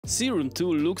Serum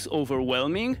 2 looks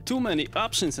overwhelming? Too many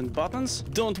options and buttons?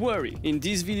 Don't worry, in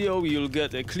this video you'll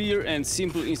get a clear and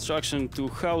simple instruction to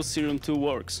how Serum 2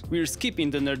 works. We're skipping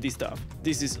the nerdy stuff.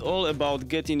 This is all about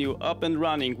getting you up and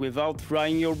running without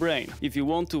frying your brain. If you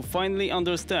want to finally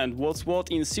understand what's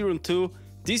what in Serum 2,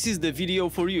 this is the video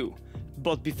for you.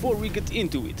 But before we get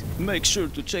into it, make sure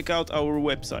to check out our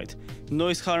website,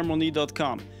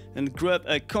 noiseharmony.com, and grab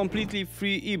a completely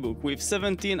free ebook with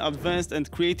 17 advanced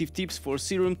and creative tips for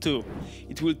Serum 2.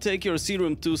 It will take your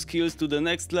Serum 2 skills to the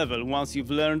next level once you've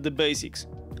learned the basics.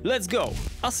 Let's go!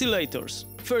 Oscillators.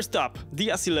 First up, the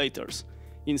oscillators.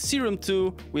 In Serum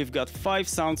 2, we've got 5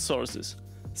 sound sources: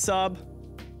 sub,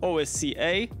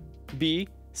 OSCA, B,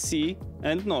 C,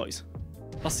 and noise.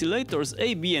 Oscillators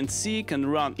A, B, and C can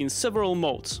run in several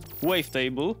modes: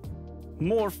 wavetable,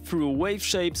 morph through wave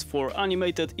shapes for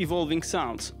animated evolving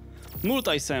sounds,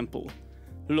 multi-sample,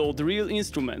 load real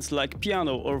instruments like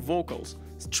piano or vocals,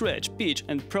 stretch, pitch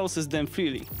and process them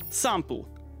freely, sample,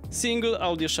 single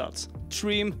audio shots,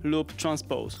 trim, loop,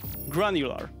 transpose,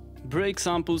 granular, break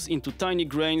samples into tiny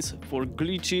grains for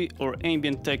glitchy or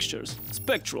ambient textures,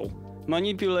 spectral,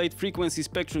 manipulate frequency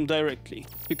spectrum directly.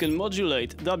 You can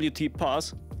modulate WT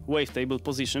pass, wavetable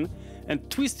position, and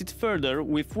twist it further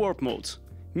with warp modes: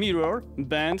 mirror,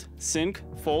 bend, sync,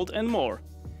 fold and more.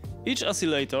 Each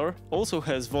oscillator also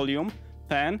has volume,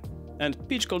 pan and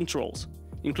pitch controls,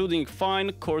 including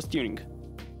fine, coarse tuning.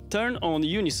 Turn on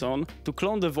unison to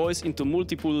clone the voice into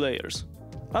multiple layers.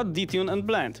 Add detune and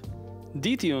blend.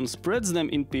 Detune spreads them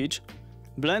in pitch,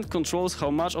 blend controls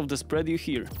how much of the spread you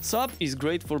hear. Sub is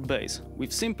great for bass,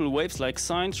 with simple waves like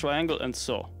sine, triangle and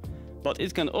saw, but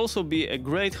it can also be a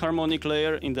great harmonic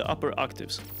layer in the upper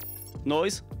octaves.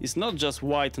 Noise is not just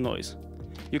white noise.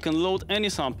 You can load any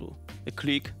sample, a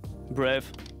click,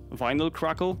 breath, vinyl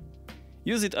crackle.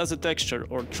 Use it as a texture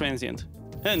or transient.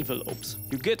 Envelopes.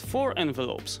 You get 4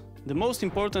 envelopes. The most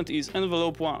important is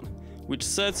envelope 1, which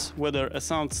sets whether a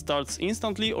sound starts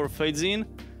instantly or fades in,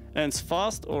 ends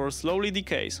fast or slowly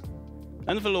decays.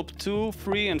 Envelope 2,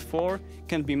 3 and 4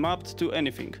 can be mapped to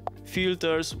anything: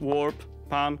 filters, warp,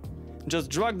 pan. Just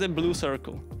drag the blue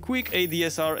circle. Quick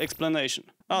ADSR explanation.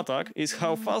 Attack is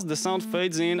how fast the sound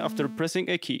fades in after pressing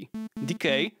a key.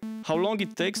 Decay, how long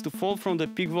it takes to fall from the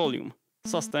peak volume.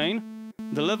 Sustain,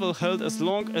 the level held as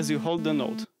long as you hold the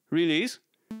note. Release,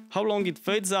 how long it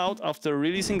fades out after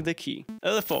releasing the key.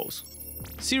 LFOs.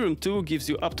 Serum 2 gives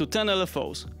you up to 10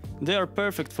 LFOs. They are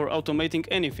perfect for automating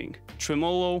anything: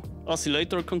 tremolo,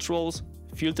 oscillator controls,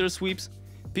 filter sweeps,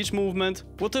 pitch movement,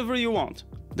 whatever you want.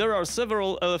 There are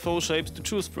several LFO shapes to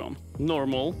choose from.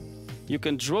 Normal, you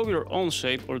can draw your own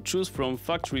shape or choose from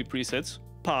factory presets.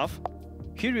 Path,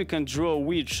 here you can draw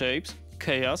weird shapes.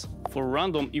 Chaos, for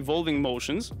random evolving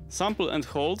motions. Sample and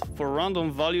hold, for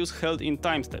random values held in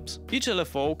time steps. Each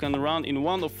LFO can run in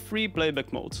one of 3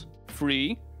 playback modes.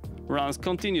 Free, runs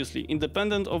continuously,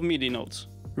 independent of MIDI notes.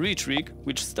 Retrig,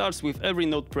 which starts with every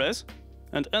note press.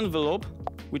 And envelope,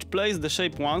 which plays the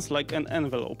shape once like an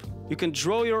envelope. You can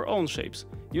draw your own shapes.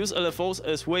 Use LFOs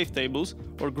as wavetables,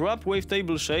 or grab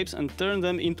wavetable shapes and turn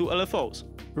them into LFOs.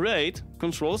 Rate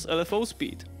controls LFO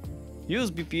speed. Use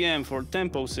BPM for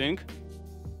tempo sync,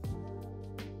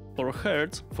 or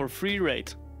Hertz for free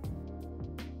rate.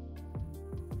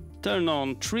 Turn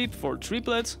on trip for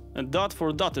triplets and dot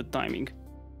for dotted timing.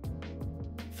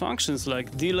 Functions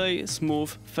like delay, smooth,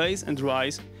 phase and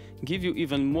rise give you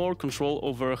even more control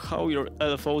over how your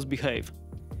LFOs behave.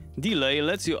 Delay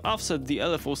lets you offset the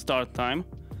LFO start time.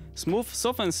 Smooth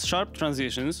softens sharp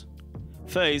transitions.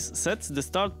 Phase sets the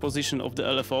start position of the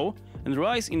LFO, and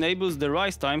rise enables the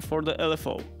rise time for the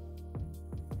LFO.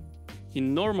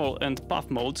 In normal and path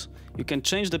modes, you can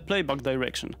change the playback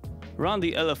direction. Run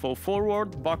the LFO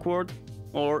forward, backward,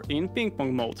 or in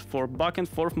ping-pong mode for back and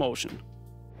forth motion.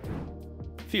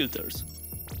 Filters.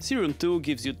 Serum 2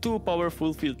 gives you 2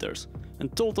 powerful filters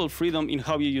and total freedom in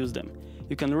how you use them.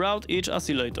 You can route each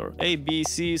oscillator, A, B,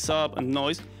 C, sub and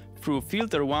noise, through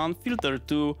filter 1, filter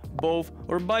 2, both,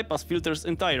 or bypass filters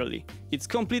entirely. It's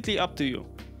completely up to you.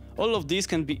 All of these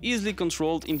can be easily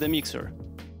controlled in the mixer,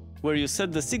 where you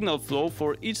set the signal flow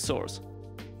for each source.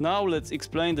 Now let's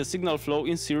explain the signal flow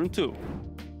in Serum 2.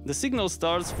 The signal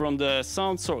starts from the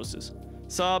sound sources: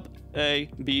 sub, A,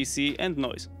 B, C and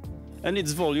noise, and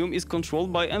its volume is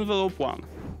controlled by envelope 1.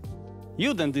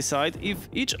 You then decide if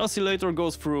each oscillator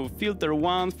goes through filter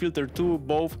 1, filter 2,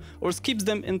 both, or skips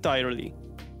them entirely.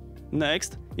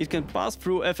 Next, it can pass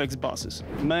through FX buses,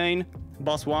 main,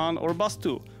 bus 1 or bus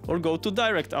 2, or go to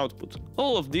direct output.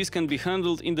 All of these can be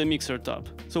handled in the mixer tab.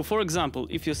 So for example,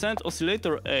 if you send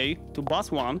oscillator A to bus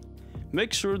 1,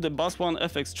 make sure the bus 1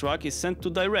 FX track is sent to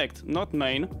direct, not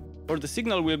main, or the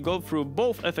signal will go through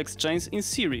both FX chains in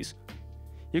series.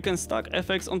 You can stack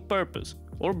effects on purpose,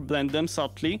 or blend them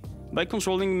subtly by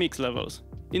controlling mix levels.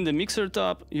 In the Mixer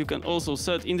tab, you can also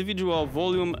set individual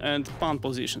volume and pan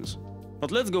positions.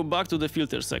 But let's go back to the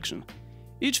filter section.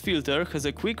 Each filter has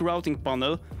a quick routing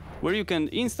panel where you can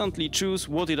instantly choose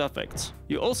what it affects.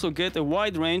 You also get a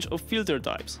wide range of filter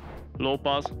types: low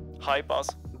pass, high pass,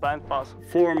 band pass,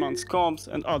 formants, comps,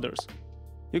 and others.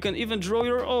 You can even draw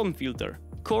your own filter.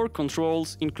 Core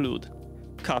controls include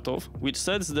cutoff, which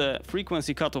sets the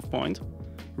frequency cutoff point,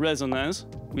 resonance,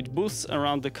 which boosts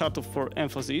around the cutoff for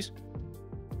emphasis,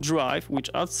 drive,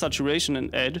 which adds saturation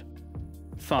and edge,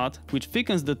 fat, which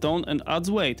thickens the tone and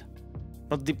adds weight.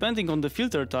 But depending on the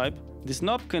filter type, this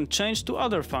knob can change to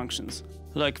other functions,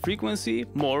 like frequency,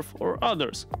 morph, or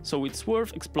others, so it's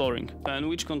worth exploring. Pen,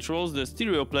 which controls the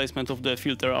stereo placement of the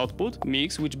filter output,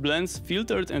 mix, which blends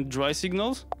filtered and dry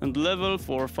signals, and level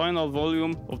for final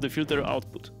volume of the filter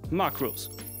output. Macros.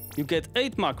 You get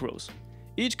 8 macros.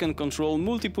 Each can control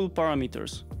multiple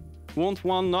parameters. Want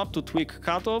one knob to tweak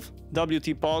cutoff,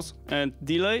 WT pause, and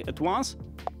delay at once?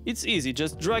 It's easy,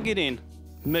 just drag it in.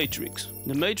 Matrix.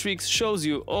 The matrix shows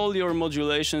you all your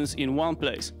modulations in one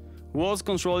place. What's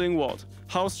controlling what,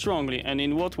 how strongly and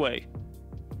in what way.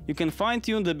 You can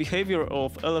fine-tune the behavior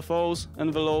of LFOs,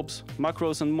 envelopes,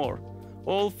 macros and more,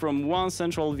 all from one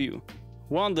central view.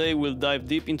 One day we'll dive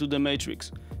deep into the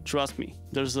matrix. Trust me,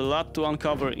 there's a lot to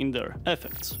uncover in there.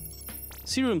 Effects.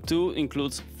 Serum 2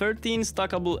 includes 13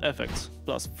 stackable effects,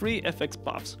 plus 3 FX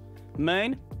paths: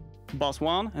 main, bus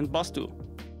 1 and bus 2.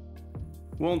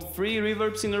 Want 3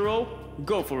 reverbs in a row?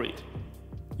 Go for it!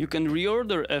 You can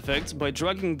reorder effects by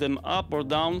dragging them up or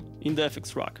down in the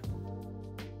FX rack.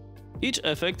 Each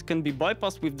effect can be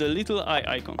bypassed with the little eye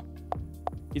icon.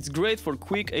 It's great for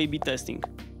quick A/B testing.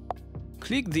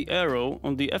 Click the arrow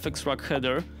on the FX rack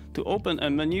header to open a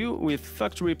menu with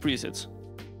factory presets.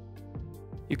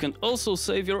 You can also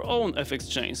save your own FX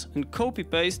chains and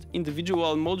copy-paste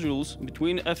individual modules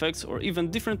between FX or even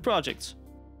different projects.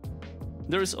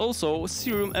 There is also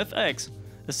Serum FX,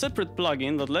 a separate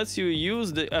plugin that lets you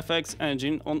use the FX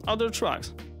engine on other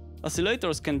tracks.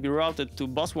 Oscillators can be routed to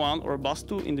bus 1 or bus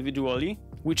 2 individually,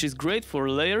 which is great for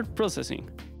layered processing.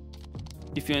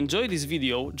 If you enjoyed this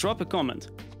video, drop a comment.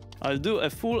 I'll do a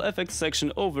full FX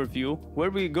section overview where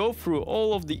we go through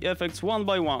all of the effects one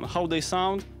by one, how they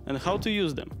sound and how to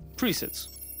use them. Presets.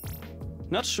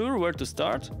 Not sure where to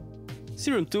start?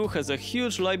 Serum 2 has a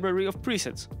huge library of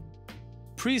presets.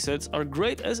 Presets are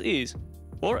great as is,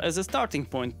 or as a starting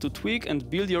point to tweak and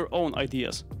build your own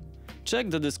ideas.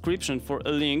 Check the description for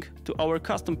a link to our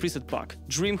custom preset pack,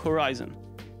 Dream Horizon,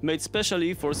 made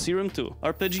specially for Serum 2,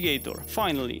 ARPEGGIATOR.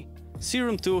 Finally,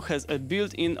 Serum 2 has a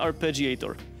built-in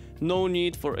arpeggiator. No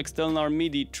need for external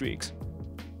MIDI tricks.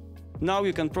 Now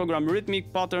you can program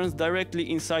rhythmic patterns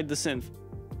directly inside the synth.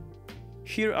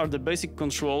 Here are the basic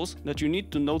controls that you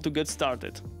need to know to get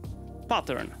started.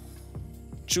 Pattern.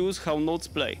 Choose how notes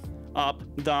play, up,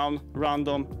 down,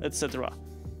 random, etc.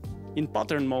 In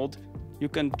pattern mode, you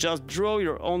can just draw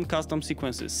your own custom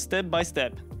sequences step by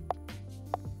step.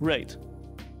 Rate.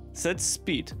 Set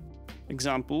speed,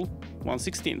 example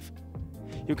 1/16.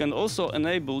 You can also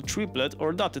enable triplet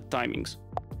or dotted timings.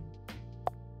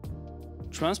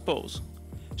 Transpose.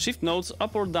 Shift notes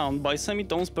up or down by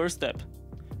semitones per step.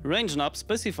 Range knob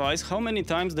specifies how many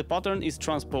times the pattern is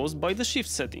transposed by the shift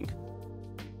setting.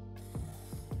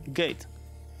 Gate.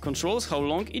 Controls how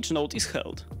long each note is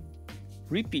held.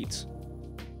 Repeats.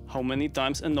 How many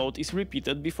times a note is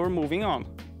repeated before moving on.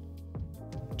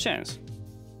 Chance.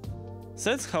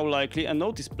 Sets how likely a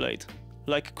note is played,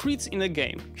 like crits in a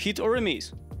game, hit or a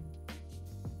miss.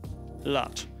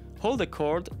 Latch. Hold a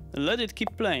chord and let it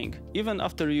keep playing, even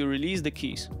after you release the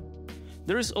keys.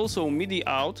 There is also MIDI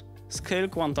out, scale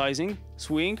quantizing,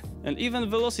 swing, and even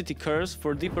velocity curves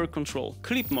for deeper control.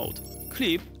 Clip mode.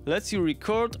 Clip lets you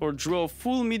record or draw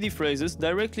full MIDI phrases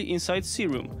directly inside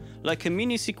Serum, like a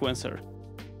mini sequencer.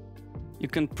 You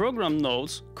can program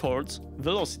notes, chords,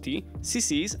 velocity,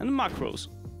 CCs and macros.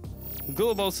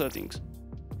 Global settings.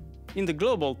 In the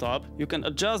Global tab, you can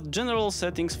adjust general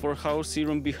settings for how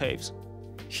Serum behaves.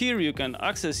 Here you can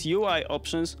access UI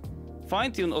options,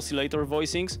 fine-tune oscillator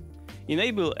voicings,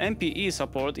 enable MPE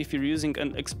support if you're using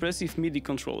an expressive MIDI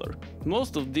controller.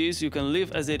 Most of these you can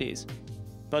leave as it is,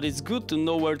 but it's good to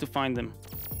know where to find them.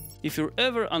 If you're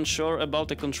ever unsure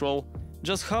about a control,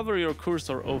 just hover your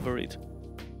cursor over it.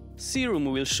 Serum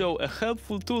will show a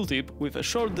helpful tooltip with a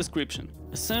short description.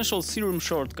 Essential Serum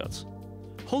shortcuts.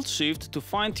 Hold Shift to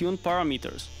fine-tune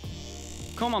parameters.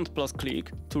 Command plus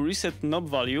click to reset knob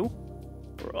value,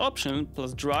 or Option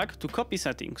plus drag to copy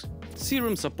settings.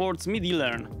 Serum supports MIDI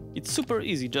Learn. It's super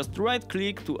easy, just right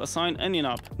click to assign any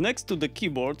knob. Next to the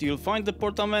keyboard you'll find the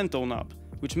Portamento knob,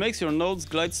 which makes your notes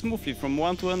glide smoothly from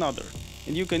one to another.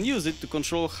 And you can use it to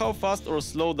control how fast or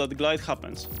slow that glide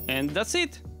happens. And that's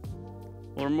it!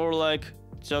 Or more like,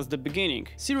 just the beginning.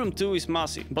 Serum 2 is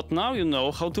massive, but now you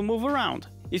know how to move around.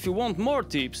 If you want more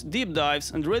tips, deep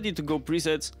dives and ready to go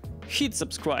presets, hit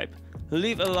subscribe,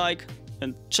 leave a like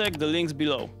and check the links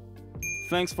below.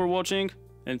 Thanks for watching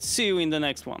and see you in the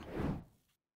next one.